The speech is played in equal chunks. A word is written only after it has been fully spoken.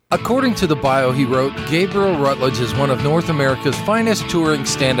According to the bio he wrote, Gabriel Rutledge is one of North America's finest touring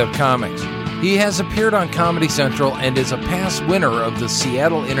stand-up comics. He has appeared on Comedy Central and is a past winner of the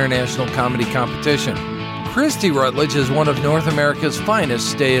Seattle International Comedy Competition. Christy Rutledge is one of North America's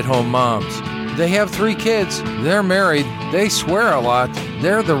finest stay-at-home moms. They have 3 kids, they're married, they swear a lot,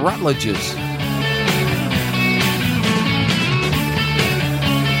 they're the Rutledges.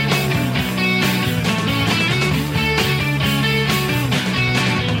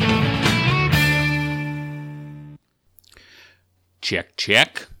 Check,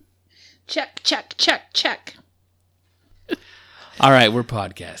 check. Check, check, check, check. All right, we're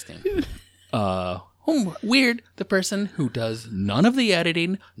podcasting. Weird. The person who does none of the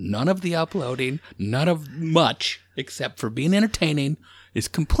editing, none of the uploading, none of much, except for being entertaining, is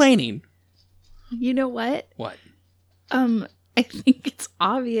complaining. You know what? What? I think it's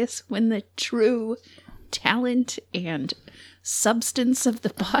obvious when the true talent and substance of the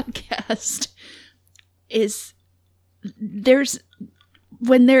podcast is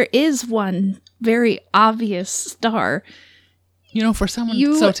when there is one very obvious star. You know, for someone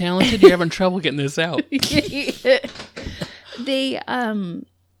so talented, you're having trouble getting this out.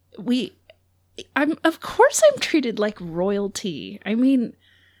 Of course I'm treated like royalty. I mean,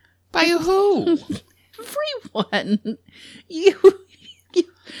 by who? Everyone.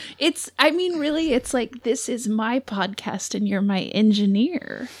 Really, it's like, this is my podcast and you're my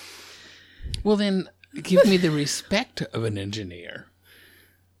engineer. Well, then give me the respect of an engineer.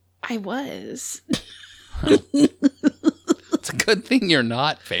 I was. It's a good thing you're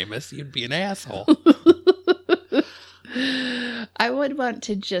not famous. You'd be an asshole. I would want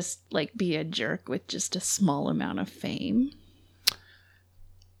to just be a jerk with just a small amount of fame.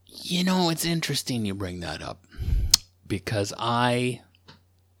 You know, it's interesting you bring that up, because I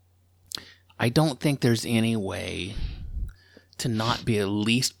don't think there's any way to not be at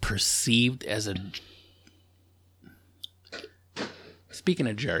least perceived as a... Speaking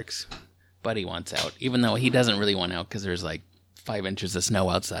of jerks, Buddy wants out, even though he doesn't really want out because there's 5 inches of snow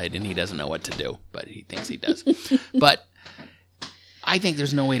outside and he doesn't know what to do, but he thinks he does. But I think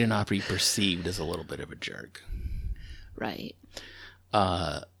there's no way to not be perceived as a little bit of a jerk. Right.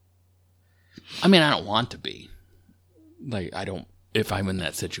 I don't want to be. If I'm in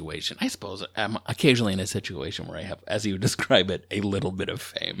that situation. I suppose I'm occasionally in a situation where I have, as you describe it, a little bit of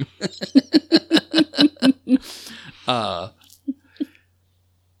fame.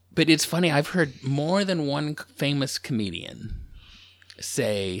 But it's funny, I've heard more than one famous comedian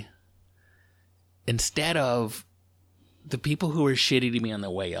say, instead of the people who were shitty to me on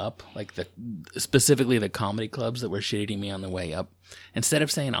the way up, specifically the comedy clubs that were shitty to me on the way up, instead of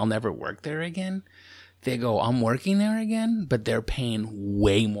saying I'll never work there again, they go, I'm working there again, but they're paying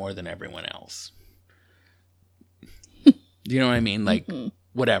way more than everyone else. You know what I mean?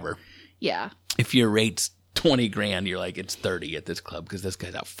 Whatever. Yeah. If your rate's $20,000, you're like, it's 30 at this club because this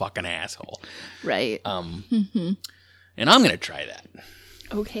guy's a fucking asshole. Right. And I'm gonna try that.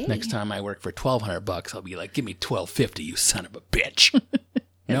 Okay. Next time I work for $1,200, I'll be like, give me $1,250, you son of a bitch. And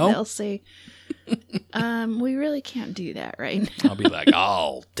no? they'll say, we really can't do that right now. I'll be like,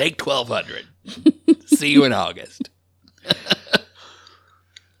 I'll take $1,200. See you in August.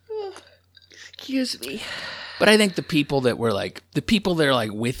 Excuse me. But I think the people that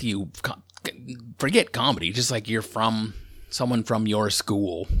are with you, forget comedy, just someone from your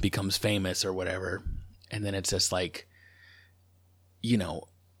school becomes famous or whatever, and then it's just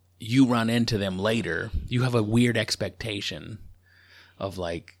you run into them later, you have a weird expectation of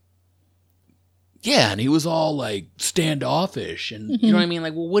yeah, and he was all standoffish, and you know what I mean?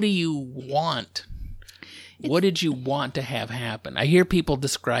 Well, what do you want? What did you want to have happen? I hear people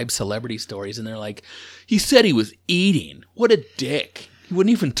describe celebrity stories, and they're like, he said he was eating. What a dick. He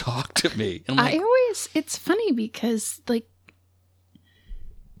wouldn't even talk to me. And I'm it's funny because,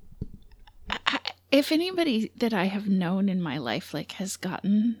 if anybody that I have known in my life, has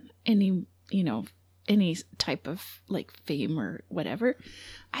gotten any type of, fame or whatever,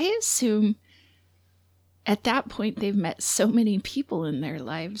 I assume at that point they've met so many people in their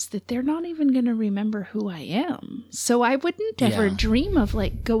lives that they're not even going to remember who I am. So I wouldn't ever dream of,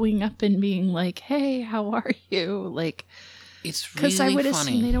 going up and being like, hey, how are you? It's really because I would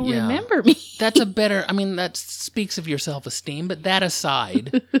funny. assume they don't remember me. That's a better, that speaks of your self-esteem, but that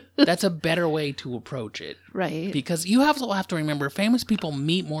aside, that's a better way to approach it. Right. Because you also have to remember, famous people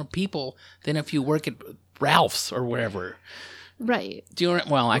meet more people than if you work at Ralph's or wherever. Right.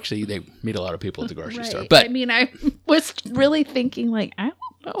 Well, actually, they meet a lot of people at the grocery store. Right. But I was really thinking, I don't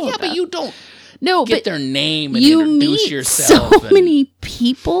know. Yeah, but you don't get but their name and you introduce meet yourself. So many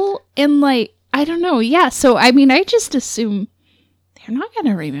people, and I don't know. Yeah. So, I just assume You're not going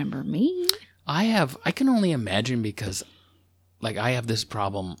to remember me. I can only imagine because, like, I have this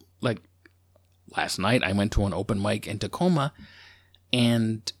problem. Like, last night I went to an open mic in Tacoma,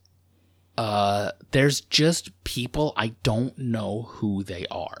 and there's just people I don't know who they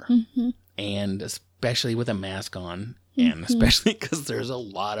are. Mm-hmm. And especially with a mask on, and especially because there's a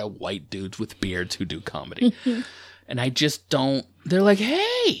lot of white dudes with beards who do comedy. Mm-hmm. And I just don't, they're like,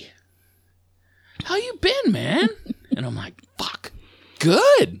 hey, how you been, man? And I'm like, fuck,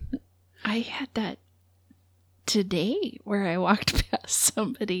 good. I had that today where I walked past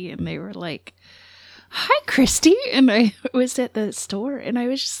somebody and they were like, hi, Christy. And I was at the store and I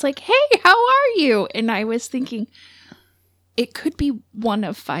was just like, hey, how are you? And I was thinking it could be one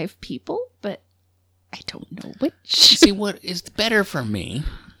of 5 people, but I don't know which. See, what is better for me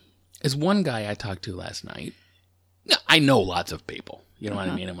is one guy I talked to last night. I know lots of people. You know what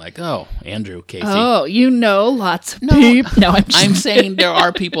I mean? I'm like, oh, Andrew, Casey. Oh, you know lots of people. No, I'm saying there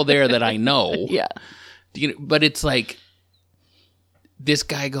are people there that I know. Yeah. But it's like, this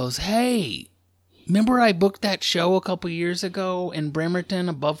guy goes, hey, remember I booked that show a couple years ago in Bremerton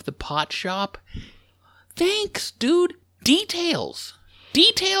above the pot shop? Thanks, dude. Details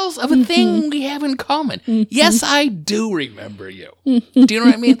of a thing we have in common. Yes, I do remember you. Do you know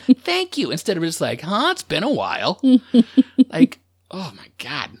what I mean? Thank you. Instead of just like, it's been a while. Like, oh my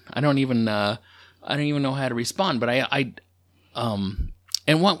God, I don't even know how to respond. But I've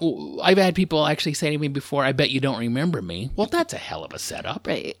had people actually say to me before, I bet you don't remember me. Well, that's a hell of a setup.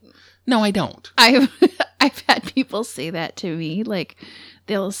 Right. No, I don't. I've had people say that to me. Like,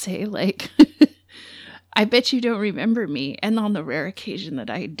 they'll say, like, I bet you don't remember me. And on the rare occasion that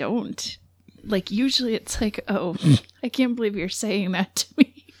I don't, like, usually it's like, oh, I can't believe you're saying that to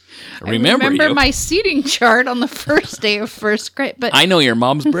me. I remember my seating chart on the first day of first grade. But I know your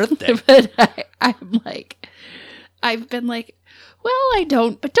mom's birthday. But I'm like, I've been like, well, I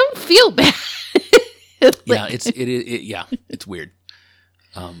don't, but don't feel bad. Yeah, it's weird.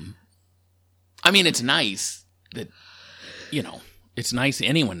 I mean, it's nice that, it's nice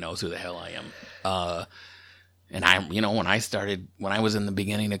anyone knows who the hell I am. And when I was in the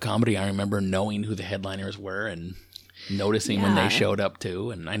beginning of comedy, I remember knowing who the headliners were and noticing when they showed up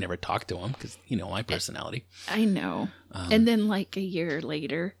too. And I never talked to them because, my personality. I know. And then like a year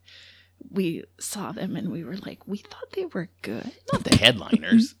later, we saw them and we were like, we thought they were good. Not the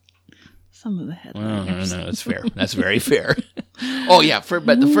headliners. Some of the headliners. No, that's fair. That's very fair. Oh yeah,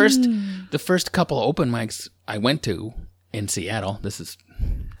 but the first couple of open mics I went to in Seattle, this is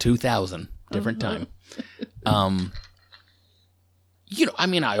 2000, different time. I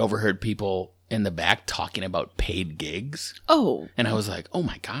overheard people in the back talking about paid gigs. Oh. And I was like, oh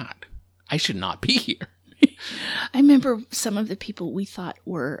my God, I should not be here. I remember some of the people we thought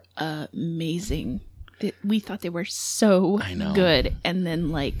were amazing. We thought they were so good. And then,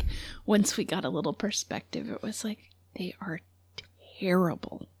 like, once we got a little perspective, it was like, they are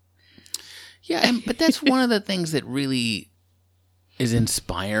terrible. Yeah, but that's one of the things that really is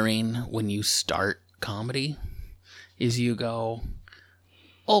inspiring when you start comedy, is you go,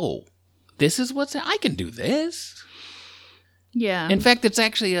 oh, this is I can do this. Yeah. In fact, it's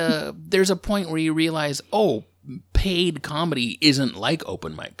actually there's a point where you realize, oh, paid comedy isn't like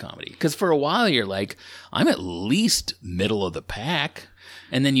open mic comedy. Because for a while you're like, I'm at least middle of the pack.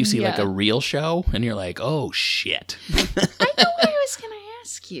 And then you see like a real show and you're like, oh, shit. I know what I was going to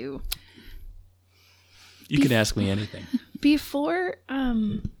ask you. You can ask me anything. Before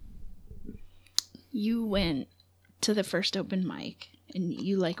you went to the first open mic and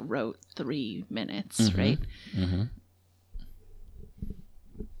you like wrote 3 minutes, right? Mm-hmm.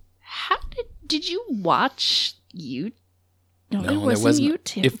 How did you watch you? No, it wasn't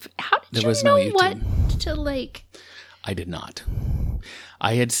YouTube. How did you know what to like? I did not.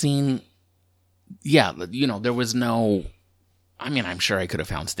 I had seen, there was no, I'm sure I could have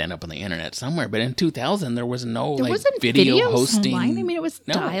found stand-up on the internet somewhere, but in 2000, there was no wasn't video hosting. Online. It was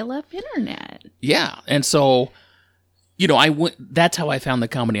dial-up internet. Yeah. And so, that's how I found the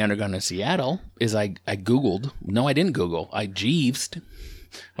Comedy Underground in Seattle, is I Googled. No, I didn't Google. I Jeevesed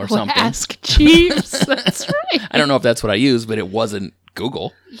or something. Ask Jeeves. That's right. I don't know if that's what I used, but it wasn't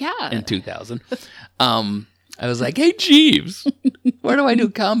Google. Yeah. In 2000. I was like, hey, Jeeves, where do I do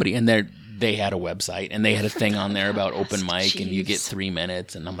comedy? And they had a website, and they had a thing on there about open mic, and you get 3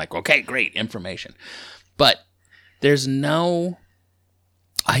 minutes. And I'm like, okay, great information. But there's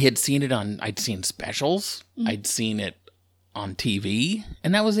I'd seen specials. Mm-hmm. I'd seen it on TV,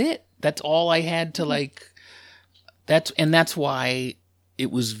 and that was it. That's all I had to like. That's why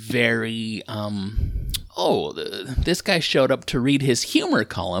it was very, oh, this guy showed up to read his humor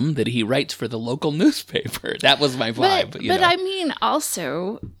column that he writes for the local newspaper. That was my vibe. But I mean,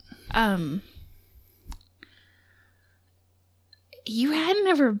 also, you had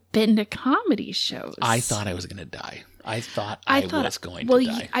never been to comedy shows. I thought I was going to die. I thought I was going to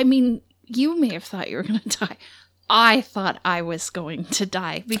die. I mean, you may have thought you were going to die. I thought I was going to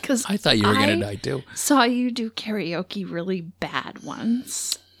die because I thought you were going to die too. Saw you do karaoke really bad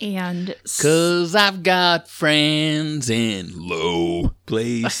once. And 'cause I've got friends in low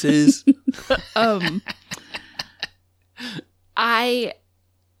places. I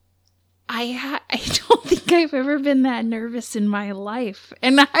don't think I've ever been that nervous in my life,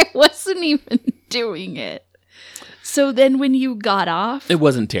 and I wasn't even doing it. So then when you got off, it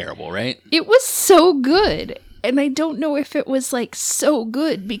wasn't terrible, right? It was so good. And I don't know if it was like so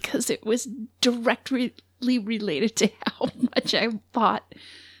good because it was directly related to how much I thought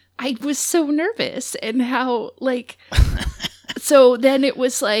I was so nervous and how like, so then it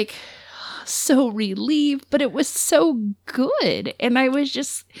was like so relieved, but it was so good. And I was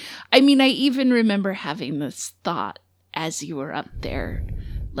just, I mean, I even remember having this thought as you were up there,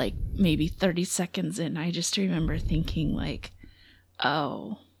 like maybe 30 seconds in, I just remember thinking like,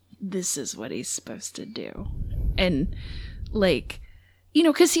 oh, this is what he's supposed to do. And like, you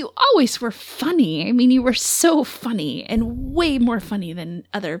know, because you always were funny. I mean, you were so funny and way more funny than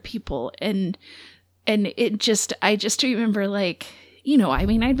other people. And it just, I just remember like, you know, I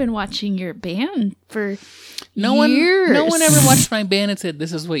mean, I'd been watching your band for years. No one ever watched my band and said,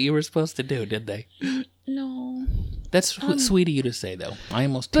 this is what you were supposed to do, did they? No. That's sweet of you to say, though. I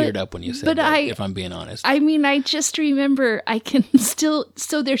almost teared up when you said that, if I'm being honest. I mean, I just remember I can still...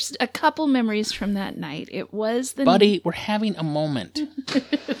 So there's a couple memories from that night. It was the... Buddy, we're having a moment.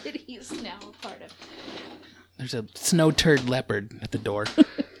 That he's now a part of. There's a snow turd leopard at the door.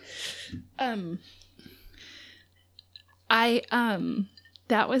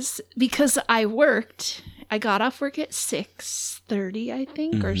 That was because I worked... I got off work at 6:30, I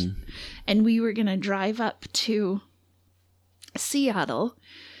think, and we were going to drive up to Seattle,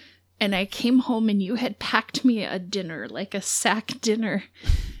 and I came home and you had packed me a dinner, like a sack dinner,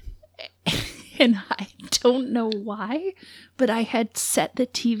 and I don't know why, but I had set the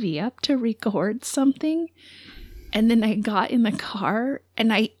TV up to record something, and then I got in the car,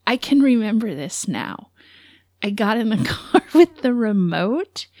 and I can remember this now. I got in the car with the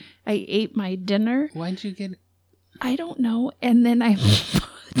remote. I ate my dinner. Why'd you get it? I don't know. And then I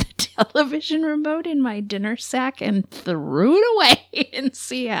put the television remote in my dinner sack and threw it away in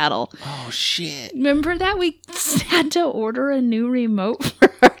Seattle. Oh, shit. Remember that? We had to order a new remote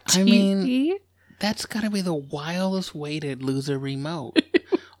for our TV. I mean, that's got to be the wildest way to lose a remote.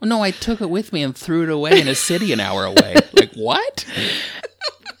 Oh, no, I took it with me and threw it away in a city an hour away. Like, what?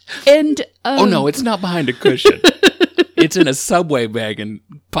 And oh, no, it's not behind a cushion. It's in a subway bag in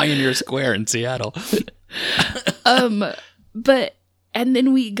Pioneer Square in Seattle. But and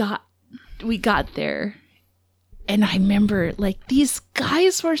then we got there, and I remember like these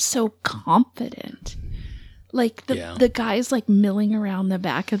guys were so confident, like the guys like milling around the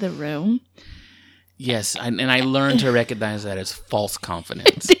back of the room. Yes, and I learned to recognize that as false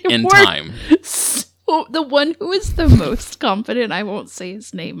confidence in time. So the one who was the most confident, I won't say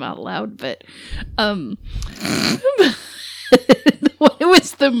his name out loud, but the one who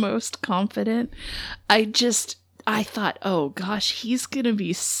was the most confident, I thought, oh gosh, he's gonna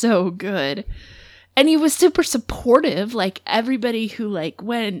be so good. And he was super supportive. Like everybody who like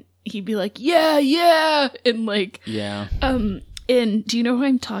went, he'd be like, yeah, and like and do you know who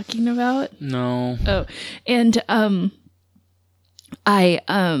I'm talking about? No. Oh, and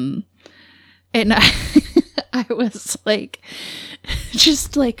I was like,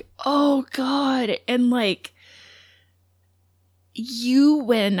 just like, oh God. And like, you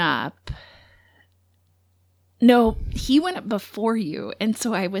went up. No, he went up before you. And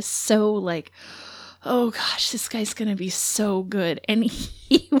so I was so like, oh gosh, this guy's going to be so good. And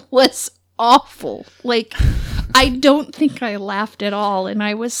he was awful. Like, I don't think I laughed at all. And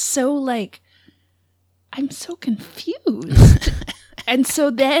I was so like, I'm so confused. And so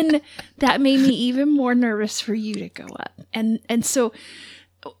then that made me even more nervous for you to go up. And so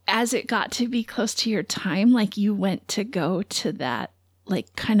as it got to be close to your time, like you went to go to that,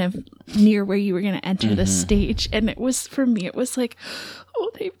 like kind of near where you were going to enter the stage. And it was, for me, it was like,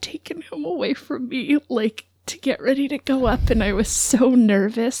 oh, they've taken him away from me, like to get ready to go up. And I was so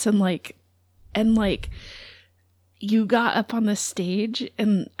nervous and like you got up on the stage,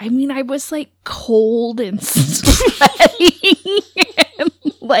 and I mean, I was like cold and sweating, and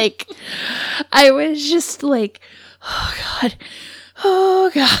like, I was just like,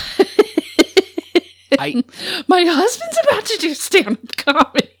 oh God. My husband's about to do stand-up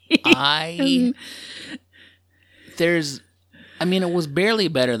comedy. it was barely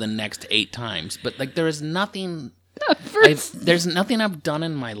better the next 8 times, but like there is nothing. There's nothing I've done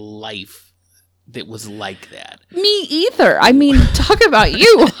in my life that was like that. Me either. I mean, talk about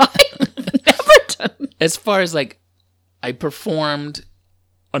you. I've never done. As far as like, I performed,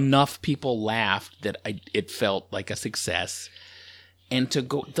 enough people laughed that it felt like a success. And to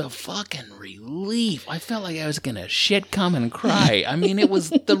go, the fucking relief. I felt like I was going to shit, come, and cry. I mean, it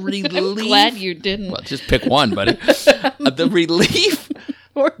was the relief. I'm glad you didn't. Well, just pick one, buddy. The relief.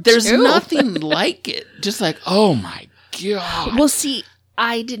 There's nothing like it. Just like, oh my God. Well, see,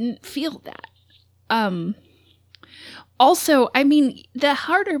 I didn't feel that. Also, I mean, the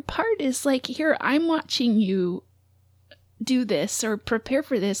harder part is like, here, I'm watching you do this or prepare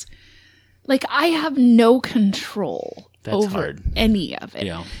for this. Like, I have no control over any of it.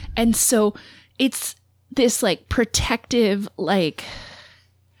 Yeah. And so it's this like protective, like,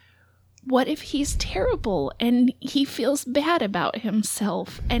 what if he's terrible and he feels bad about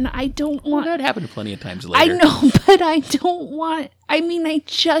himself? And I don't want... Well, that happened plenty of times later. I know, but I don't want... I mean,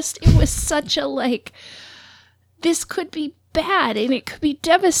 it was such a like, this could be bad and it could be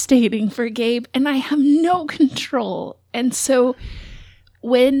devastating for Gabe and I have no control. And so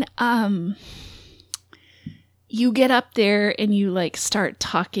when you get up there and you like start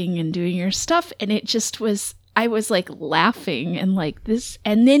talking and doing your stuff, and it just was, I was like laughing and like this,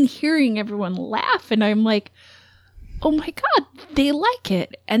 and then hearing everyone laugh, and I'm like, oh my God, they like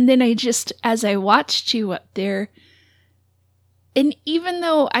it. And then I just, as I watched you up there, and even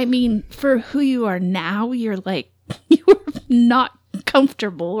though, I mean, for who you are now, you're like, you were not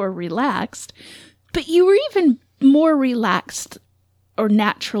comfortable or relaxed, but you were even more relaxed or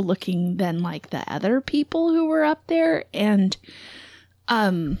natural looking than like the other people who were up there. And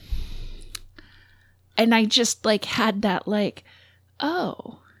I just like had that like,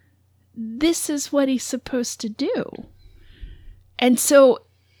 oh, this is what he's supposed to do. And so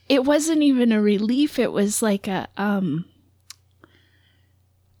it wasn't even a relief. It was like I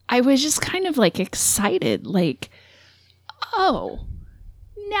was just kind of like excited, like, oh,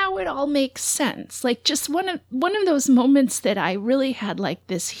 now it all makes sense. Like just one of those moments that I really had like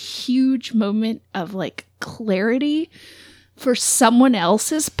this huge moment of like clarity for someone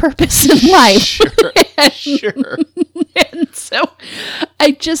else's purpose in life. Sure. And so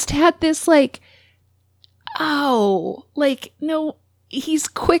I just had this like, oh, like, no, he's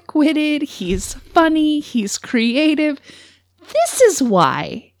quick-witted, he's funny, he's creative. This is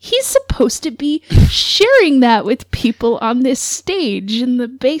why he's supposed to be sharing that with people on this stage in the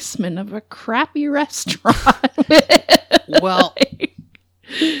basement of a crappy restaurant. Well,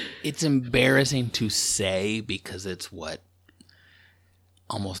 it's embarrassing to say because it's what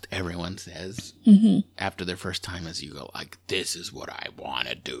almost everyone says after their first time is you go like, this is what I want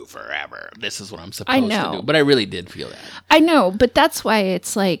to do forever. This is what I'm supposed to do. But I really did feel that. I know, but that's why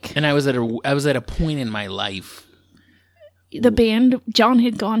it's like... And I was at a point in my life. The band, John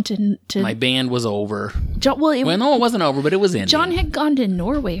had gone to my band was over. No, it wasn't over, but it was ending. John had gone to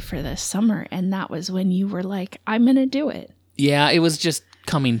Norway for the summer, and that was when you were like, I'm going to do it. Yeah, it was just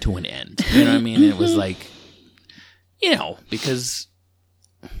coming to an end. You know what I mean? It was like, because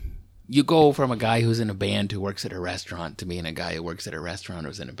you go from a guy who's in a band who works at a restaurant to being a guy who works at a restaurant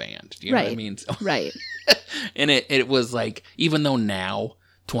who's in a band. Do you know what I mean? So, right. And it was like, even though now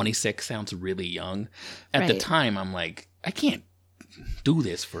 26 sounds really young, at the time I'm like, I can't do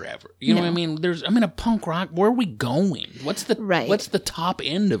this forever. You know what I mean? I'm in a punk rock. Where are we going? What's the top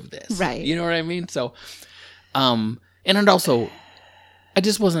end of this? Right. You know what I mean? So, and it also, I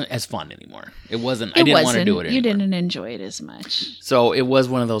just wasn't as fun anymore. I didn't want to do it anymore. You didn't enjoy it as much. So it was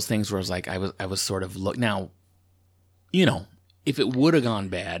one of those things where I was like, I was sort of now, if it would have gone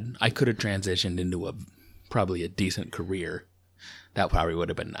bad, I could have transitioned into probably a decent career. That probably would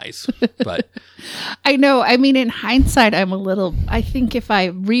have been nice, but... I know. I mean, in hindsight, I think if I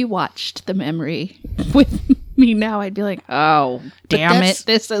rewatched The Memory with me now, I'd be like, oh, damn it,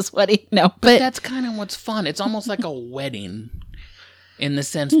 this is what he... No, but that's kind of what's fun. It's almost like a wedding in the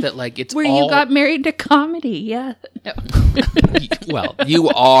sense that, like, it's where you got married to comedy, yeah. No. Well, you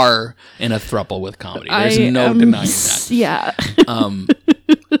are in a throuple with comedy. There's no denying that. Yeah.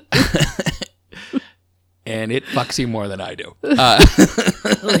 And it fucks you more than I do. It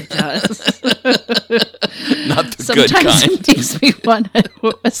does. Not the good kind. Sometimes it makes me want to,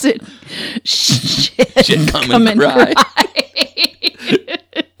 what was it? Shit come and cry.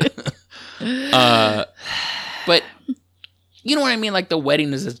 But, you know what I mean? Like the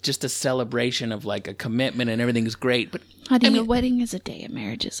wedding is just a celebration of like a commitment and everything is great. But Honey, a wedding is a day, a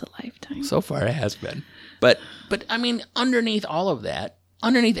marriage is a lifetime. So far it has been. But I mean, underneath all of that,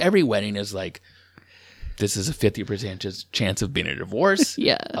 underneath every wedding is like, this is a 50% chance of being a divorce.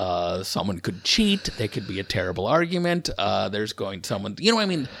 Yeah. Someone could cheat. There could be a terrible argument. There's going someone, you know what I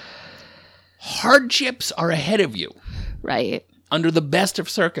mean? Hardships are ahead of you. Right. Under the best of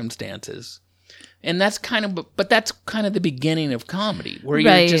circumstances. And that's kind of the beginning of comedy, where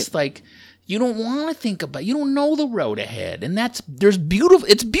you're just like, you don't want to think about, you don't know the road ahead. And it's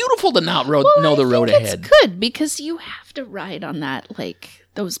beautiful to not know the road ahead. It's good because you have to ride on that, like,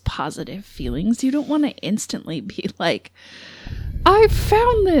 those positive feelings. You don't want to instantly be like, I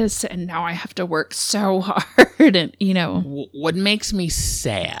found this and now I have to work so hard. And, you know. What makes me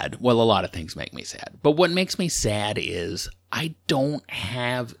sad, well, a lot of things make me sad, but what makes me sad is I don't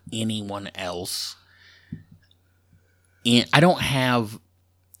have anyone else. I don't have,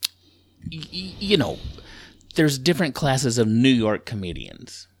 you know, there's different classes of New York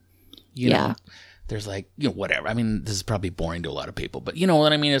comedians. You know, there's like, you know, whatever. I mean, this is probably boring to a lot of people, but you know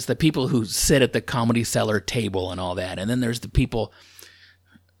what I mean? It's the people who sit at the Comedy Cellar table and all that. And then there's the people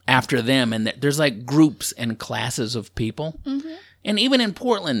after them. And there's like groups and classes of people. Mm-hmm. And even in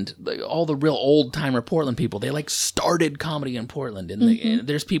Portland, all the real old-timer Portland people, they like started comedy in Portland. And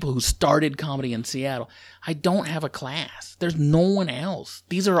there's people who started comedy in Seattle. I don't have a class. There's no one else.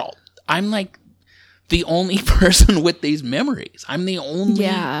 I'm like the only person with these memories. I'm the only.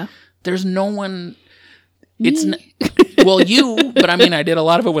 Yeah. There's no one. It's well, you, but I mean, I did a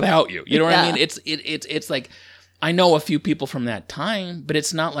lot of it without you. You know what I mean? It's like, I know a few people from that time, but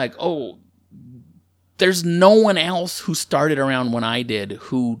it's not like, oh, there's no one else who started around when I did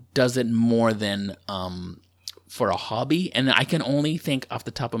who does it more than for a hobby. And I can only think off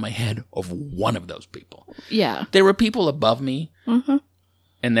the top of my head of one of those people. Yeah. There were people above me,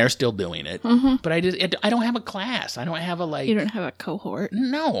 and they're still doing it. But I don't have a class. I don't have a like. You don't have a cohort.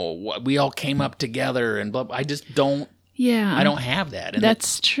 No, we all came up together and blah. I just don't. Yeah. I don't have that. And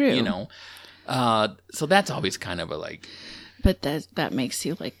that's true. You know, so that's always kind of a like. But that makes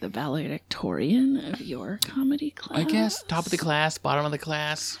you like the valedictorian of your comedy class. I guess top of the class, bottom of the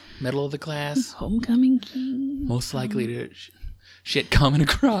class, middle of the class, homecoming king, most likely to shit, come and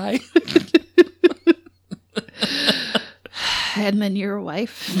cry. And then your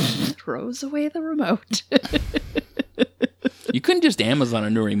wife throws away the remote. You couldn't just Amazon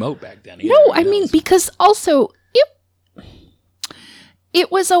a new remote back then. No, I mean, because also it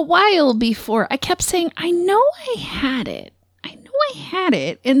was a while before I kept saying, I know I had it.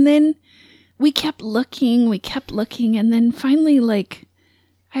 And then we kept looking. And then finally, like,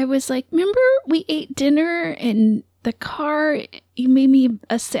 I was like, remember we ate dinner in the car? You made me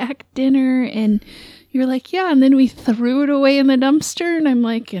a sack dinner and you're like, yeah. And then we threw it away in the dumpster. And I'm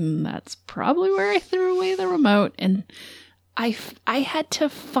like, and that's probably where I threw away the remote. And I had to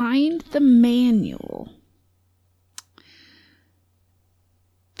find the manual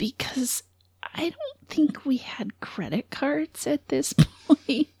because I don't think we had credit cards at this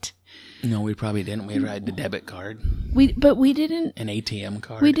point. No, we probably didn't. We had the debit card. But we didn't. An ATM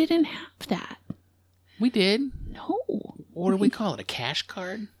card. We didn't have that. We did. No. What do we call it? A cash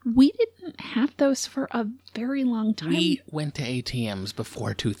card? We didn't have those for a very long time. We went to ATMs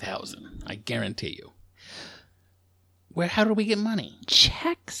before 2000. I guarantee you. How did we get money?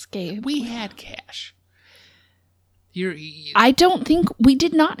 Checks, Gabe. We had cash. I don't think we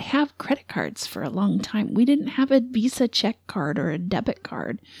did not have credit cards for a long time. We didn't have a Visa check card or a debit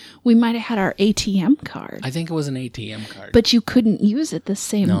card. We might have had our ATM card. I think it was an ATM card. But you couldn't use it the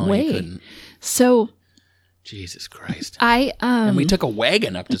same way. You couldn't. So Jesus Christ. And we took a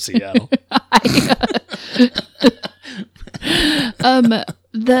wagon up to Seattle.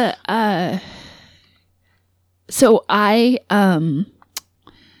 So I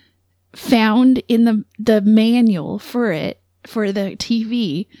found in the manual for the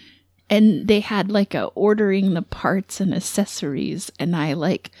TV, and they had like a ordering the parts and accessories, and I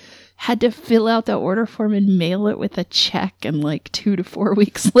like had to fill out the order form and mail it with a check, and like 2 to 4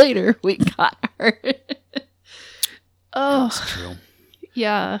 weeks later we got her. Oh, that's true.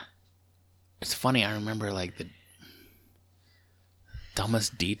 Yeah. It's funny. I remember like the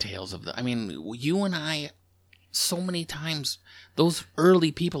dumbest details of I mean, you and I, so many times, those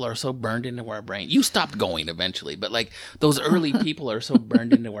early people are so burned into our brain. You stopped going eventually, but like those early people are so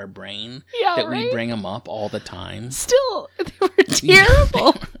burned into our brain that we bring them up all the time. Still, they were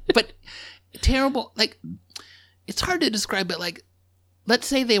terrible. But terrible, like, it's hard to describe, but like, let's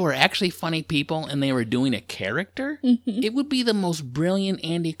say they were actually funny people and they were doing a character, it would be the most brilliant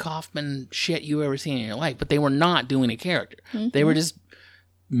Andy Kaufman shit you ever seen in your life. But they were not doing a character. They were just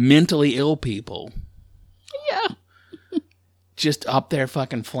mentally ill people. Yeah. Just up there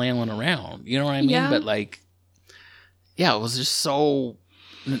fucking flailing around. You know what I mean? Yeah. But like, yeah, it was just so...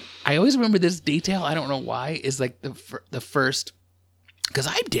 I always remember this detail. I don't know why. Is like the first... Because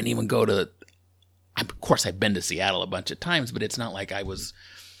I didn't even go to... Of course, I've been to Seattle a bunch of times, but it's not like I was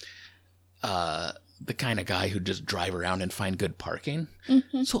the kind of guy who'd just drive around and find good parking.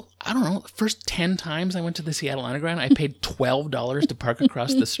 So, I don't know, the first 10 times I went to the Seattle Underground, I paid $12 to park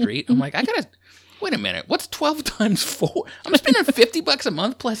across the street. I'm like, wait a minute, what's 12 times 4? I'm spending $50 a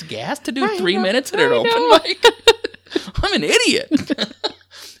month plus gas to do 3 minutes at an open mic? I'm an idiot.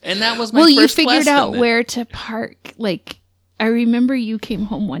 And that was my first you figured lesson out that- where to park. Like, I remember you came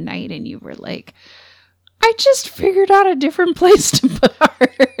home one night and you were like, I just figured out a different place to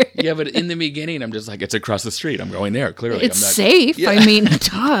park. Yeah, but in the beginning, I'm just like, it's across the street. I'm going there. Clearly, It's I'm not safe. Yeah. I mean,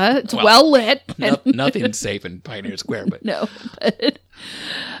 duh. It's well lit. Nothing's safe in Pioneer Square, but No,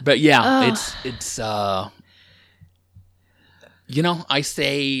 but yeah, it's you know, I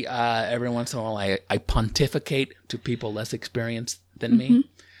say every once in a while I pontificate to people less experienced than me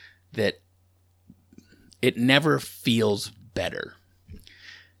that it never feels better.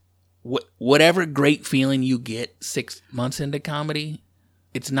 Whatever great feeling you get 6 months into comedy,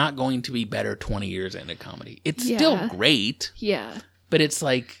 it's not going to be better 20 years into comedy. It's still great. Yeah. But it's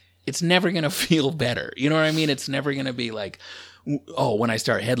like, it's never going to feel better. You know what I mean? It's never going to be like, oh, when I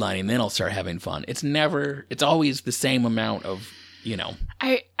start headlining, then I'll start having fun. It's always the same amount of, you know.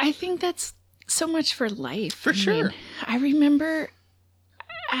 I think that's so much for life. For sure. Mean, I remember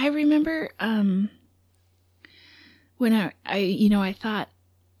when I thought,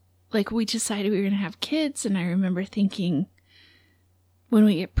 like, we decided we were going to have kids, and I remember thinking, when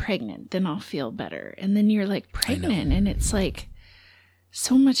we get pregnant, then I'll feel better. And then you're like pregnant, and it's like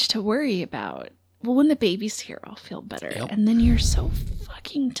so much to worry about. Well, when the baby's here, I'll feel better. Yep. And then you're so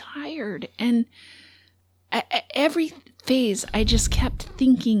fucking tired. And every phase, I just kept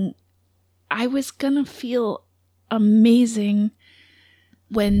thinking I was going to feel amazing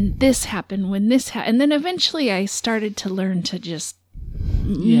when this happened, And then eventually I started to learn to just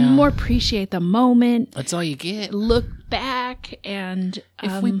more appreciate the moment. That's all you get. Look back and...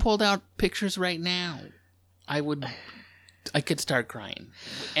 If we pulled out pictures right now, I could start crying.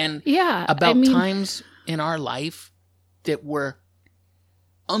 And about times in our life that were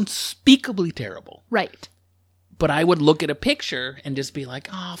unspeakably terrible. Right. But I would look at a picture and just be like,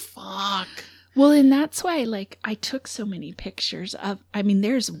 oh, fuck. Well, and that's why, like, I took so many pictures of... I mean,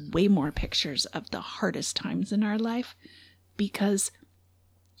 there's way more pictures of the hardest times in our life because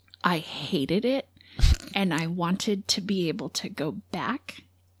I hated it and I wanted to be able to go back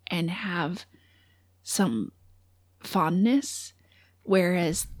and have some fondness,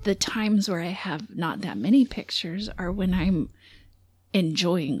 whereas the times where I have not that many pictures are when I'm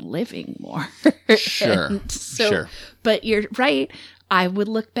enjoying living more. Sure. Sure. But you're right. I would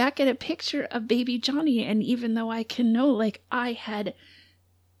look back at a picture of baby Johnny, and even though I can know, like, I had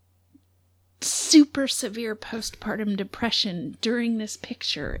super severe postpartum depression during this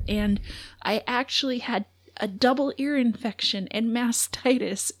picture, and I actually had a double ear infection and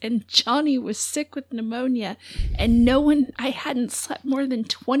mastitis, and Johnny was sick with pneumonia, and I hadn't slept more than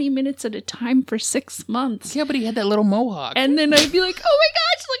 20 minutes at a time for 6 months. Yeah, but he had that little mohawk. And then I'd be like, oh my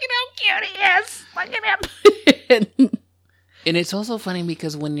gosh, look at how cute he is. Look at him. And it's also funny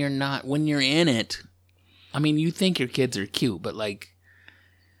because when you're in it, I mean, you think your kids are cute, but like,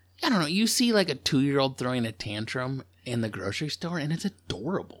 I don't know, you see like a 2-year-old throwing a tantrum in the grocery store and it's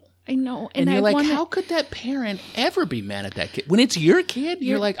adorable. I know. And you're like, how could that parent ever be mad at that kid? When it's your kid,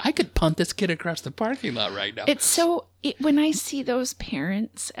 you're like, I could punt this kid across the parking lot right now. It's so, when I see those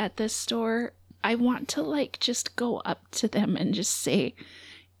parents at the store, I want to like just go up to them and just say,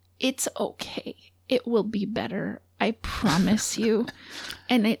 it's okay. It will be better. I promise you.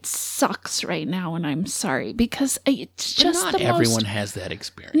 And it sucks right now, and I'm sorry, because it's just not everyone has that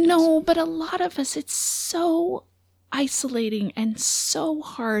experience. No, but a lot of us, it's so isolating and so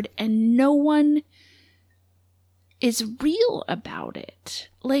hard, and no one is real about it.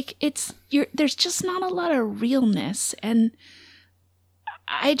 Like, there's just not a lot of realness, and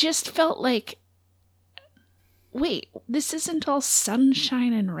I just felt like, wait, this isn't all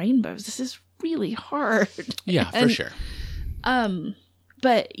sunshine and rainbows. This is really hard. Yeah, for sure.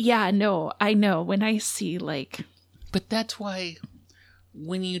 But yeah, no, I know when I see like... But that's why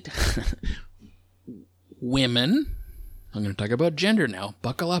when you... women, I'm going to talk about gender now.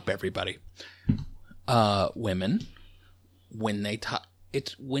 Buckle up, everybody. Women, when they talk...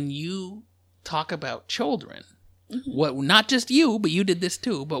 it's when you talk about children, what, not just you, but you did this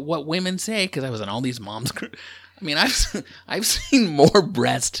too, but what women say, because I was in all these moms groups. I mean, I've seen more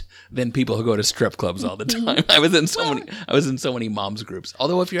breast than people who go to strip clubs all the time. I was in so many moms groups.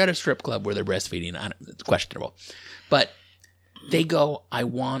 Although if you're at a strip club where they're breastfeeding, it's questionable. But they go, I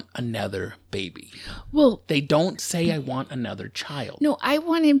want another baby. Well, they don't say I want another child. No, I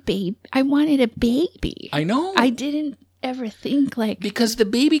wanted a baby. I know. I didn't ever think like, because the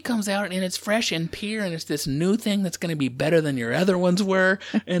baby comes out and it's fresh and pure and it's this new thing that's going to be better than your other ones were,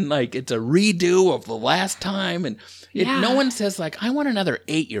 and like it's a redo of the last time, and no one says like I want another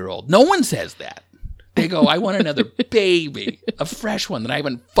 8-year-old. No one says that. They go, I want another baby, a fresh one that I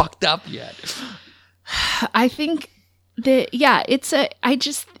haven't fucked up yet. I think that it's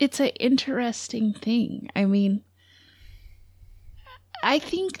an interesting thing. I mean, I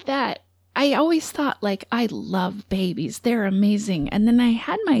think that I always thought, like, I love babies. They're amazing. And then I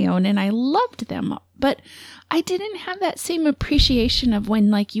had my own and I loved them. But I didn't have that same appreciation of when,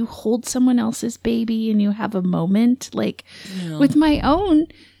 like, you hold someone else's baby and you have a moment. Like, with my own,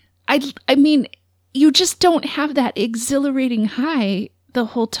 I mean, you just don't have that exhilarating high the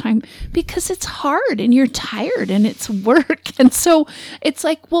whole time because it's hard and you're tired and it's work. And so it's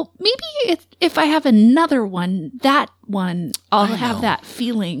like, well, maybe if I have another one, I'll have that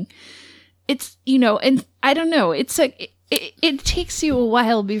feeling. It's, and I don't know, it's like, it takes you a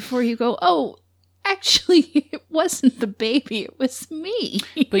while before you go, oh, actually, it wasn't the baby, it was me.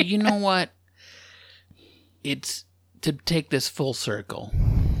 But you know what? It's to take this full circle.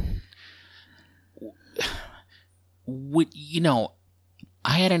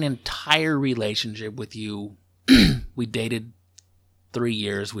 I had an entire relationship with you. We dated 3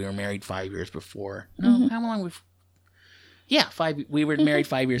 years. We were married 5 years before. No, how long we've... Yeah, 5. We were married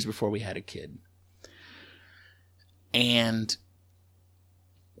 5 years before we had a kid. And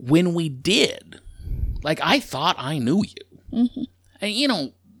when we did, like, I thought I knew you.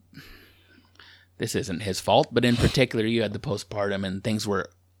 And, this isn't his fault, but in particular, you had the postpartum and things were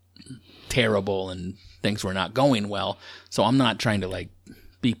terrible and things were not going well. So I'm not trying to, like,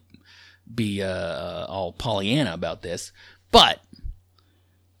 be all Pollyanna about this. But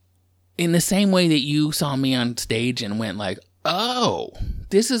in the same way that you saw me on stage and went like, oh,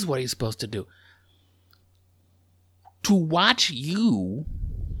 this is what he's supposed to do. To watch you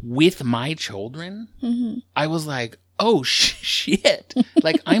with my children, I was like, oh, shit.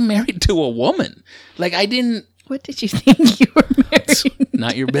 Like, I'm married to a woman. Like, I didn't... What did you think you were married?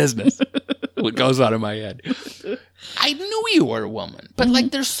 Not your business. What goes out of my head. I knew you were a woman. But,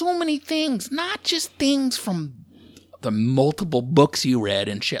 like, there's so many things. Not just things from the multiple books you read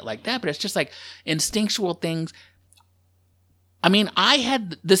and shit like that, but it's just like instinctual things. I mean, I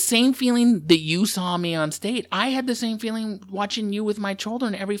had the same feeling that you saw me on stage. I had the same feeling watching you with my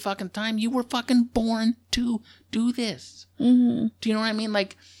children every fucking time. You were fucking born to do this. Do you know what I mean?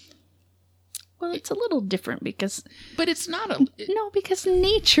 Like, well, it's a little different because... But it's not No, because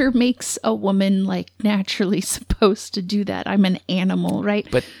nature makes a woman, like, naturally supposed to do that. I'm an animal, right?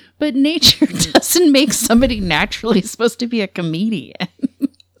 But nature doesn't make somebody naturally supposed to be a comedian.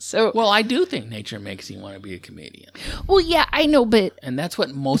 So, well, I do think nature makes you want to be a comedian. Well, yeah, I know, but... And that's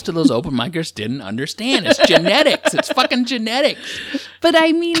what most of those open micers didn't understand. It's genetics. It's fucking genetics. But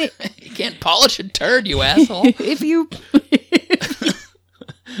I mean... You can't polish a turd, you asshole.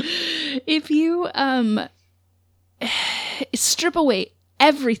 If you strip away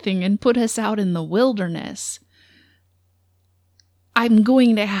everything and put us out in the wilderness, I'm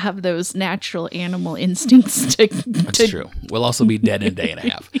going to have those natural animal instincts That's true. We'll also be dead in a day and a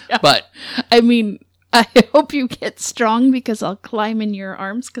half. Yeah. But I mean, I hope you get strong because I'll climb in your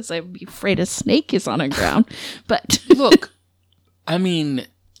arms because I'd be afraid a snake is on the ground. But look, I mean,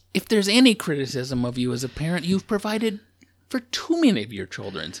 if there's any criticism of you as a parent, you've provided for too many of your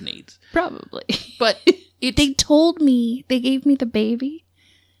children's needs. Probably. But they told me, they gave me the baby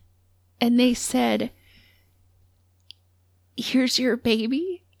and they said, here's your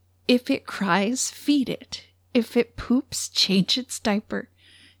baby. If it cries, feed it. If it poops, change its diaper.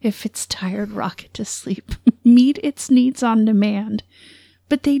 If it's tired, rock it to sleep. Meet its needs on demand.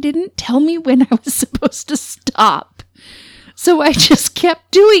 But they didn't tell me when I was supposed to stop. So I just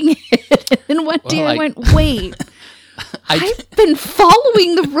kept doing it. And then one day I went, wait, I've been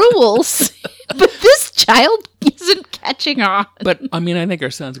following the rules, but this child isn't catching on. But, I mean, I think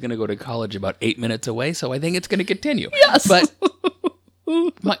our son's going to go to college about 8 minutes away, so I think it's going to continue. Yes. But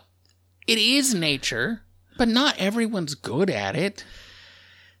it is nature, but not everyone's good at it.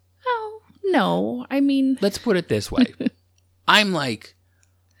 Oh, no. I mean... Let's put it this way. I'm like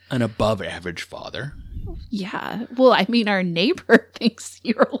an above-average father. Yeah. Well, I mean, our neighbor thinks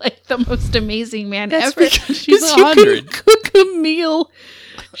you're like the most amazing man That's ever. because she's you can 100. cook a meal.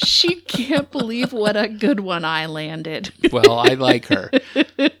 She can't believe what a good one I landed. Well, I like her.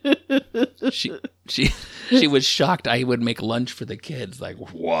 She was shocked I would make lunch for the kids. Like,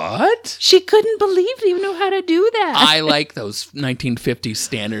 what? She couldn't believe you knew how to do that. I like those 1950s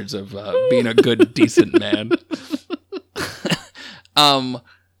standards of being a good, decent man.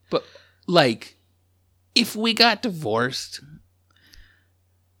 But like, if we got divorced,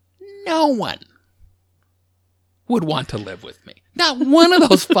 no one would want to live with me. Not one of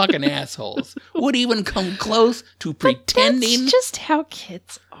those fucking assholes would even come close to pretending. That's just how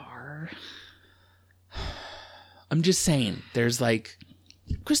kids are. I'm just saying, there's like,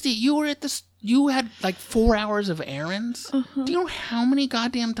 Christy, you had like 4 hours of errands. Uh-huh. Do you know how many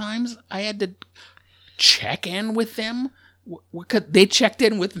goddamn times I had to check in with them? They checked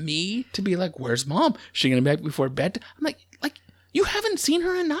in with me to be like, where's mom? Is she going to be back before bed? I'm like, you haven't seen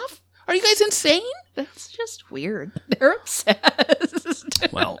her enough? Are you guys insane? That's just weird. They're obsessed.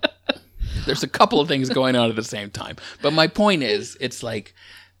 Well, there's a couple of things going on at the same time. But my point is, it's like,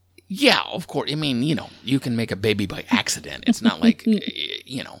 yeah, of course. I mean, you can make a baby by accident. It's not like,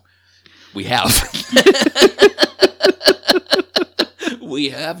 we have. We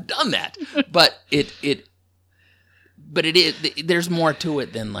have done that. But it is, there's more to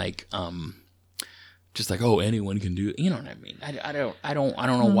it than like, just like, oh, anyone can do it. You know what I mean? I don't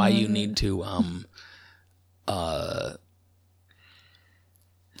know why you need to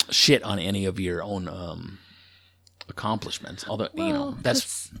shit on any of your own accomplishments. Although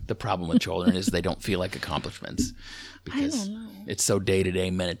that's the problem with children is they don't feel like accomplishments because it's so day to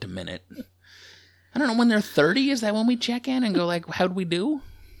day, minute to minute. I don't know, when they're 30, is that when we check in and go like, how'd we do?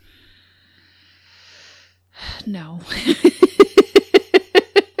 No.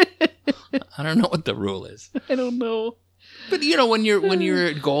 I don't know what the rule is. I don't know. But when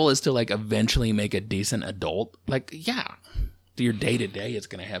your goal is to like eventually make a decent adult, like, yeah, your day to day is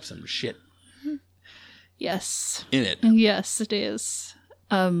gonna have some shit. Yes. In it. Yes, it is.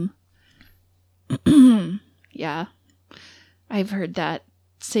 Yeah. I've heard that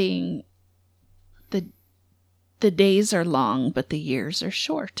saying, the days are long, but the years are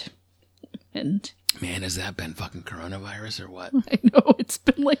short. And man, has that been fucking coronavirus or what? I know, it's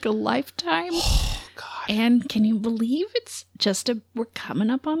been like a lifetime. Oh, God. And can you believe it's just we're coming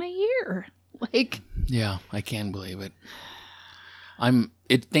up on a year? Like, yeah, I can believe it.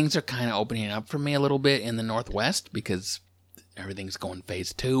 Things are kind of opening up for me a little bit in the Northwest because everything's going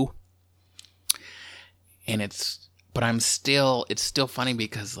phase 2. And it's still funny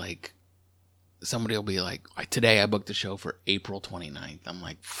because like somebody will be like, today I booked the show for April 29th. I'm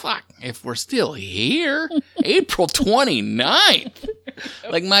like, fuck, if we're still here, April 29th.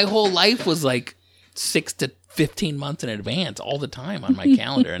 Like my whole life was like 6 to 15 months in advance all the time on my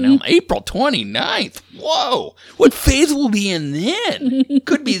calendar. And now April 29th. Whoa. What phase will be in then?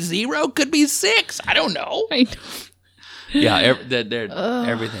 Could be 0, could be 6. I don't know. I know. Yeah,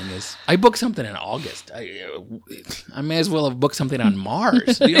 everything is. I booked something in August. I may as well have booked something on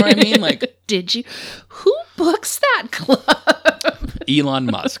Mars. Do you know what I mean? Like, did you? Who books that club? Elon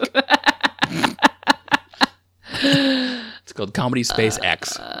Musk. It's called Comedy Space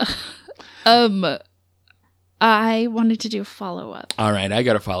X. I wanted to do a follow-up. All right, I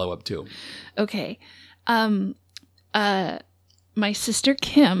got a follow-up too. Okay. My sister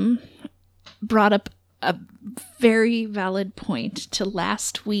Kim brought up a very valid point to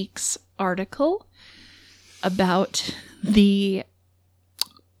last week's article about the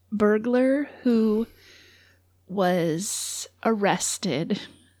burglar who was arrested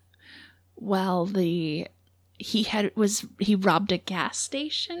while he robbed a gas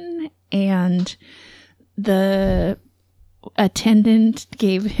station and the attendant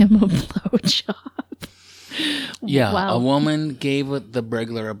gave him a blowjob. Yeah, Wow. A woman gave the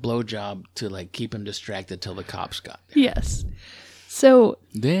burglar a blowjob to like keep him distracted till the cops got there. Yes. So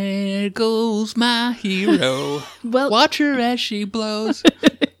there goes my hero. well, Watch her as she blows.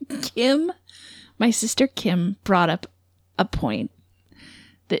 My sister Kim brought up a point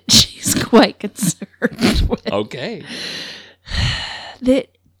that she's quite concerned with. Okay. That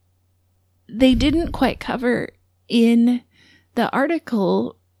they didn't quite cover in the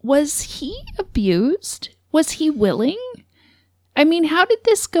article. Was he abused? Was he willing? I mean, how did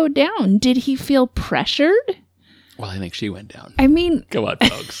this go down? Did he feel pressured? Well, I think she went down. I mean, Come on,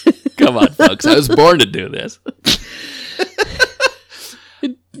 folks. Come on, folks. I was born to do this.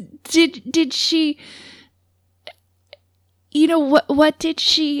 did she, what did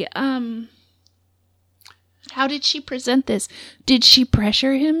she, how did she present this? Did she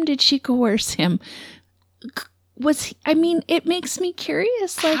pressure him? Did she coerce him? it makes me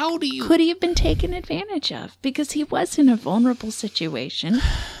curious. Like, How do you- could he have been taken advantage of? Because he was in a vulnerable situation.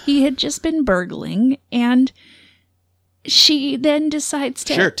 He had just been burgling, and she then decides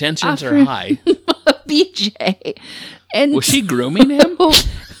to Sure, tensions offer are high. a BJ. And Was she grooming him?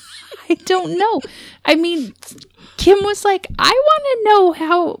 I don't know. I mean, Kim was like, I want to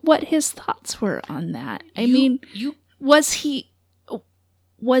know what his thoughts were on that. Was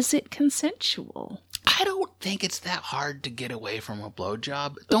it consensual? I don't think it's that hard to get away from a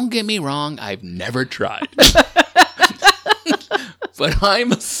blowjob. Don't get me wrong, I've never tried. But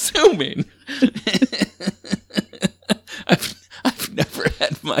I'm assuming I've never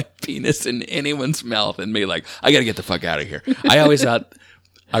had my penis in anyone's mouth and be like, I gotta get the fuck out of here. I always thought,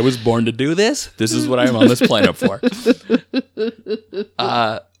 I was born to do this. This is what I'm on this planet for.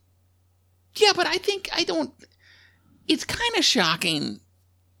 Yeah, but it's kind of shocking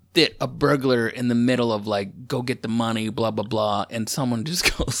that a burglar in the middle of like, go get the money, blah, blah, blah, and someone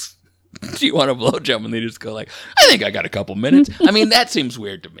just goes, do you want a blowjob? And they just go like, I think I got a couple minutes. I mean, that seems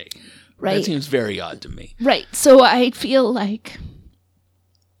weird to me. Right. That seems very odd to me. Right. So I feel like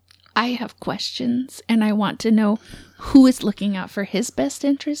I have questions, and I want to know who is looking out for his best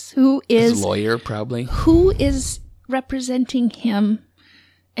interests, His lawyer, probably. who is representing him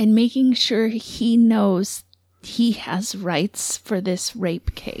and making sure he knows he has rights for this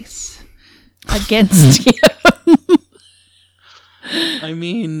rape case against him. I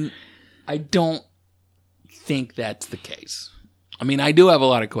mean, I don't think that's the case. I mean, I do have a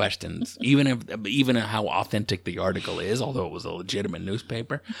lot of questions, even how authentic the article is, although it was a legitimate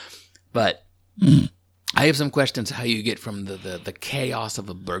newspaper. But I have some questions how you get from the chaos of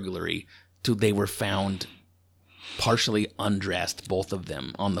a burglary to they were found partially undressed, both of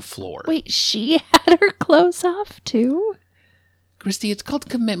them, on the floor. Wait, she had her clothes off too? Christy, it's called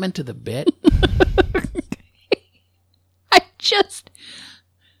commitment to the bit.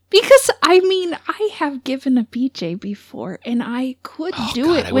 Because I have given a BJ before, and I could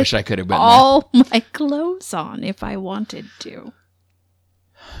do it I with wish I could have been all my clothes on if I wanted to.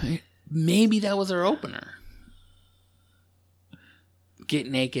 Maybe that was her opener. Get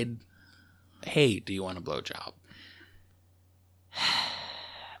naked. Hey, do you want a blowjob?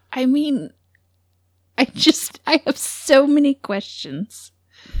 I mean, I have so many questions.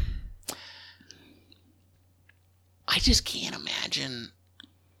 I just can't imagine.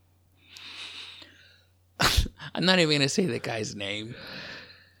 I'm not even going to say the guy's name.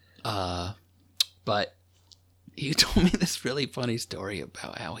 But he told me this really funny story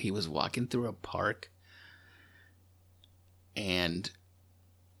about how he was walking through a park in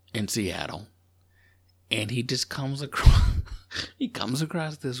Seattle, and he just comes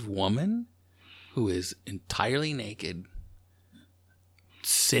across this woman who is entirely naked,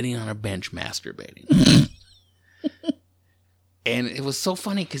 sitting on a bench masturbating. And it was so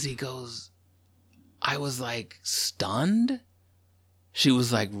funny because he goes, I was like stunned. She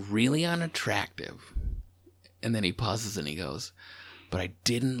was like really unattractive. And then he pauses and he goes, but I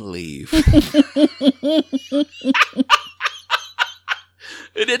didn't leave.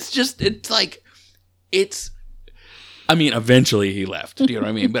 And eventually he left. Do you know what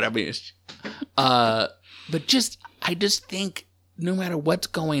I mean? But I just think no matter what's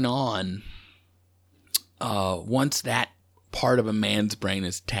going on, once that part of a man's brain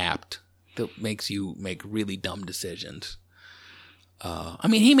is tapped, that makes you make really dumb decisions.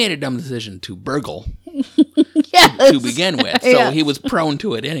 He made a dumb decision to burgle to begin with, so yes. He was prone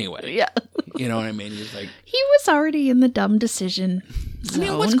to it anyway. Yeah. You know what I mean? He was like, he was already in the dumb decision zone. I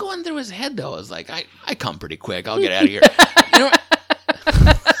mean, what's going through his head though is like, I come pretty quick. I'll get out of here. You know.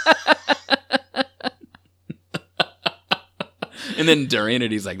 And then during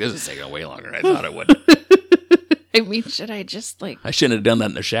it, he's like, this is taking way longer than I thought it would. I mean, should I just like... I shouldn't have done that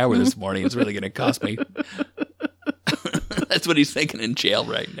in the shower this morning. It's really going to cost me. That's what he's thinking in jail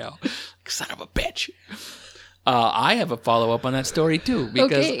right now. Like, son of a bitch. I have a follow-up on that story, too,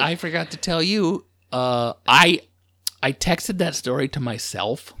 because Okay. I forgot to tell you. I texted that story to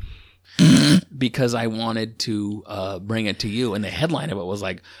myself because I wanted to bring it to you. And the headline of it was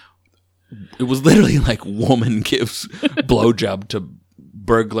like, it was literally like, woman gives blowjob to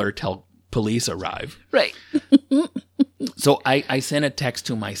burglar till police arrive. Right. So I sent a text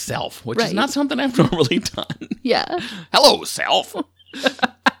to myself, which is Right. not something I've normally done. Yeah. Hello, self.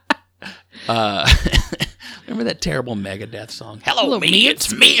 Remember that terrible Megadeth song? Hello me,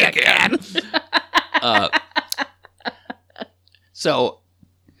 it's me again. So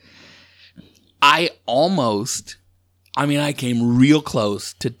I came real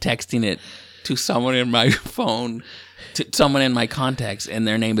close to texting it to someone in my phone, to someone in my contacts, and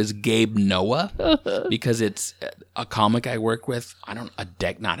their name is Gabe Noah, because it's a comic I worked with,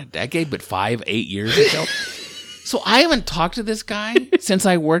 not a decade, but 5-8 years ago. So I haven't talked to this guy since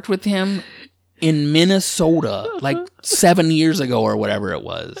I worked with him in Minnesota, like 7 years ago or whatever it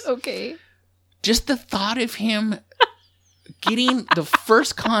was. Okay. Just the thought of him getting the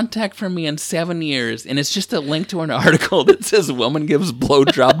first contact from me in 7 years, and it's just a link to an article that says woman gives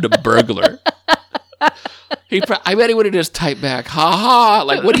blowjob to burglar. I bet he would have just typed back, ha ha,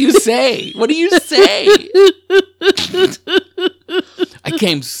 like, what do you say? What do you say? I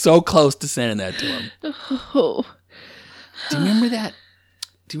came so close to sending that to him. Oh. Do you remember that?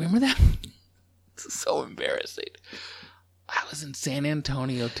 It's so embarrassing. I was in San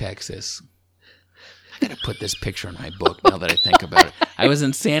Antonio, Texas. I gotta put this picture in my book now that I think about it. I was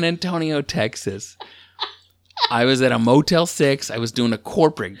in San Antonio, Texas. I was at a Motel 6. I was doing a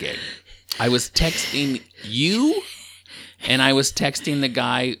corporate gig. I was texting you, and I was texting the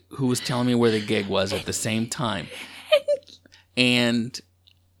guy who was telling me where the gig was at the same time. And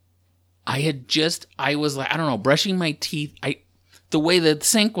I was like, I don't know, brushing my teeth. The way the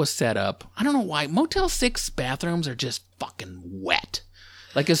sink was set up, I don't know why. Motel 6 bathrooms are just fucking wet.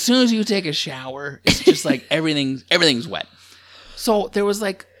 Like, as soon as you take a shower, it's just like everything's wet. So there was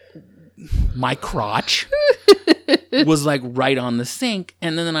like, my crotch was like right on the sink.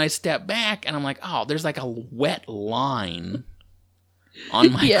 And then I stepped back and I'm like, oh, there's like a wet line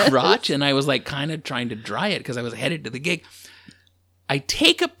on my crotch. And I was like kind of trying to dry it because I was headed to the gig. I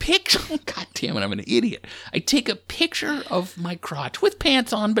take a picture. God damn it, I'm an idiot. I take a picture of my crotch with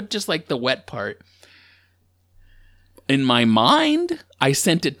pants on, but just like the wet part. In my mind, I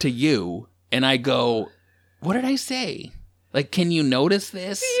sent it to you, and I go, what did I say? Like, can you notice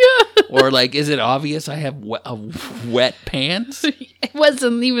this? Yeah. Or like, is it obvious I have wet pants? It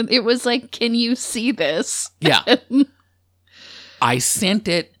wasn't even, it was like, can you see this? Yeah. I sent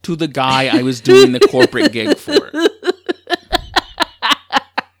it to the guy I was doing the corporate gig for.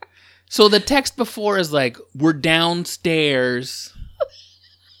 So the text before is like, we're downstairs.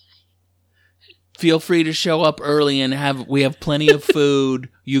 Feel free to show up early and we have plenty of food.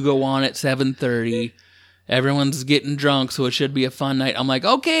 You go on at 7:30. Everyone's getting drunk, so it should be a fun night. I'm like,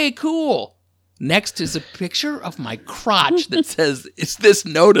 okay, cool. Next is a picture of my crotch that says, is this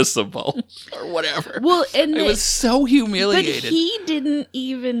noticeable? Or whatever. Well, and I was so humiliated. But he didn't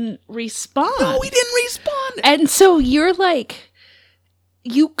even respond. No, he didn't respond. And so you're like,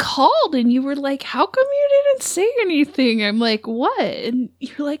 you called and you were like, how come you didn't say anything? I'm like, what? And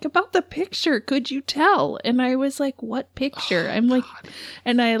you're like, about the picture, could you tell? And I was like, what picture? I'm like,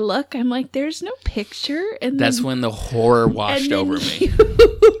 and I look, I'm like, there's no picture. And that's when the horror washed over me.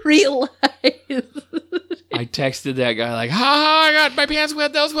 You realize. I texted that guy like, ha, I got my pants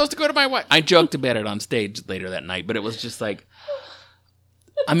wet. That was supposed to go to my wife. I joked about it on stage later that night, but it was just like,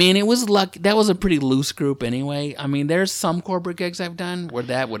 I mean, it was luck. That was a pretty loose group anyway. I mean, there's some corporate gigs I've done where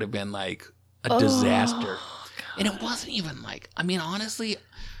that would have been like a disaster. And it wasn't even like, I mean, honestly,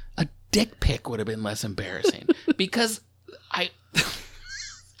 a dick pic would have been less embarrassing because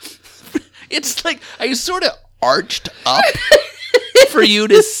it's like I sort of arched up for you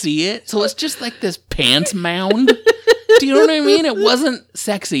to see it. So it's just like this pants mound. Do you know what I mean? It wasn't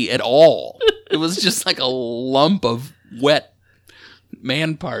sexy at all. It was just like a lump of wet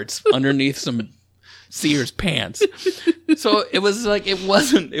man parts underneath some Sears pants. So it was like, it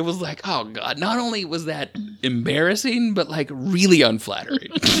was like, oh God, not only was that embarrassing, but like really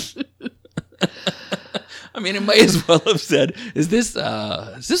unflattering. I mean, it might as well have said, does this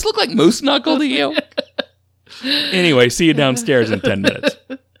look like moose knuckle to you? Anyway, see you downstairs in 10 minutes.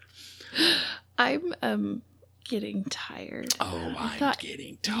 I'm getting tired. Oh, I'm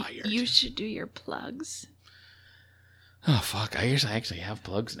getting tired. You should do your plugs. Oh, fuck. I actually have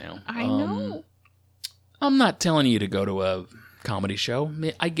plugs now. I know. I'm not telling you to go to a comedy show.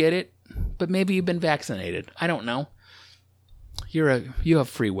 I get it. But maybe you've been vaccinated. I don't know. You have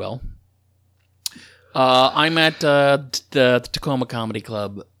free will. I'm at the Tacoma Comedy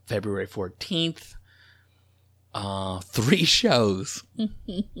Club February 14th. 3 shows.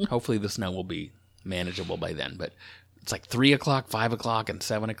 Hopefully the snow will be manageable by then. But it's like 3 o'clock, 5 o'clock, and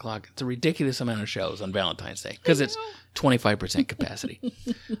 7 o'clock. It's a ridiculous amount of shows on Valentine's Day because it's 25% capacity.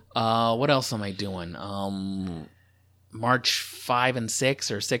 What else am I doing? March 5 and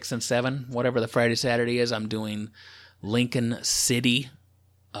 6 or 6 and 7, whatever the Friday, Saturday is, I'm doing Lincoln City,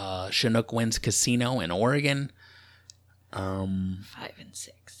 Chinook Winds Casino in Oregon. 5 and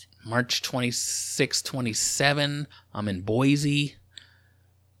 6. March 26, 27, I'm in Boise.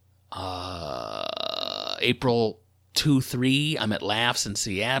 April 2, 3, I'm at Laughs in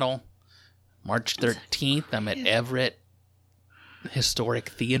Seattle. March 13th, I'm at Everett Historic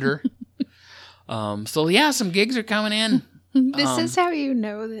Theater. So yeah, some gigs are coming in. This is how you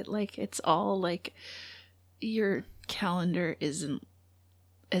know that, like, it's all, like, your calendar isn't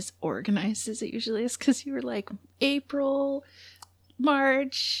as organized as it usually is, because you were like, April,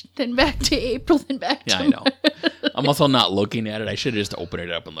 March, then back to April, then back to I know. I'm also not looking at it. I should have just opened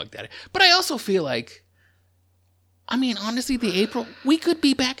it up and looked at it. But I also feel like, I mean, honestly, we could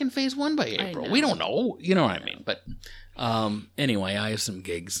be back in phase 1 by April. We don't know. You know what I mean? But anyway, I have some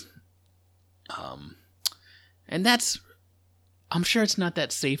gigs. And I'm sure it's not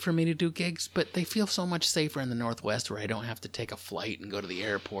that safe for me to do gigs, but they feel so much safer in the Northwest where I don't have to take a flight and go to the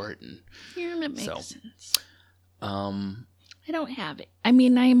airport. And yeah, that makes sense. I don't have it. I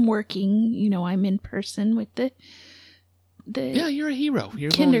mean, I'm working, I'm in person with the yeah, you're a hero.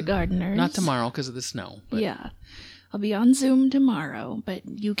 You're kindergartners. Not tomorrow because of the snow. But. Yeah. I'll be on Zoom tomorrow, but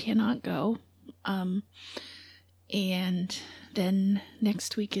you cannot go. And then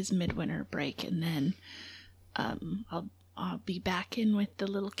next week is midwinter break, and then I'll be back in with the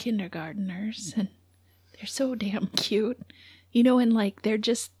little kindergartners, and they're so damn cute, and like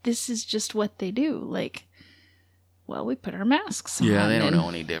this is just what they do. Like, well, we put our masks on. Yeah, they don't know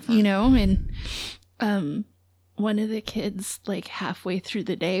any different. And one of the kids, like, halfway through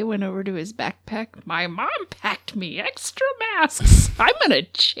the day went over to his backpack. My mom packed me extra masks. I'm gonna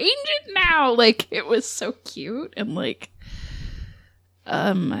change it now. Like, it was so cute. And like,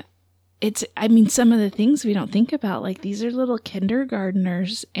 some of the things we don't think about, like, these are little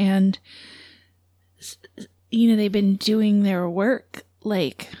kindergartners, and they've been doing their work,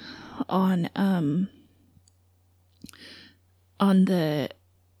 like, on the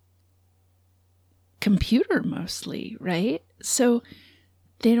computer mostly, right? So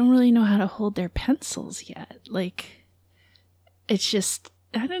they don't really know how to hold their pencils yet. Like, it's just,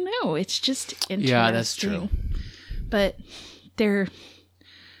 I don't know, it's just interesting. Yeah, that's true. But they're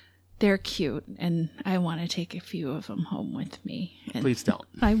cute, and I want to take a few of them home with me. And please don't.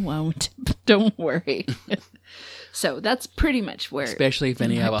 I won't. Don't worry. So that's pretty much where. Especially if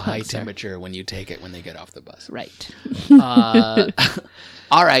any have a high temperature when you take it when they get off the bus. Right.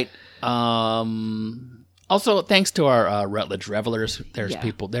 All right. Also, thanks to our Rutledge revelers. There's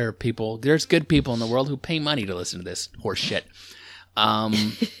good people in the world who pay money to listen to this horse shit.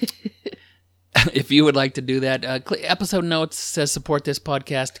 If you would like to do that, episode notes says support this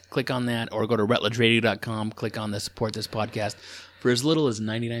podcast. Click on that, or go to rutledgeradio.com. Click on the support this podcast. For as little as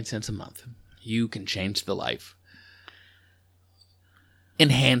 99 cents a month, you can change the life.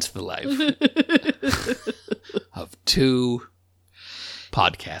 Enhance the life of 2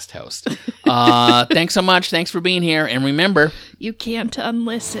 podcast host. Thanks so much. Thanks for being here. And remember, you can't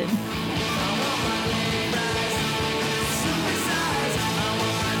unlisten.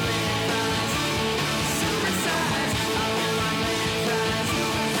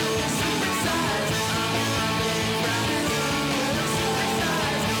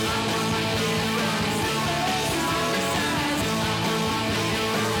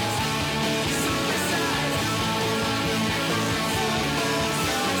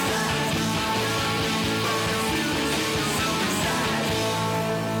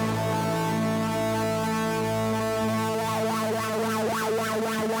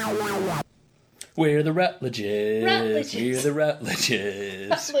 We're the Rutledges. We're the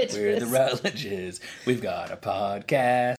Rutledges. We're the Rutledges. We've got a podcast.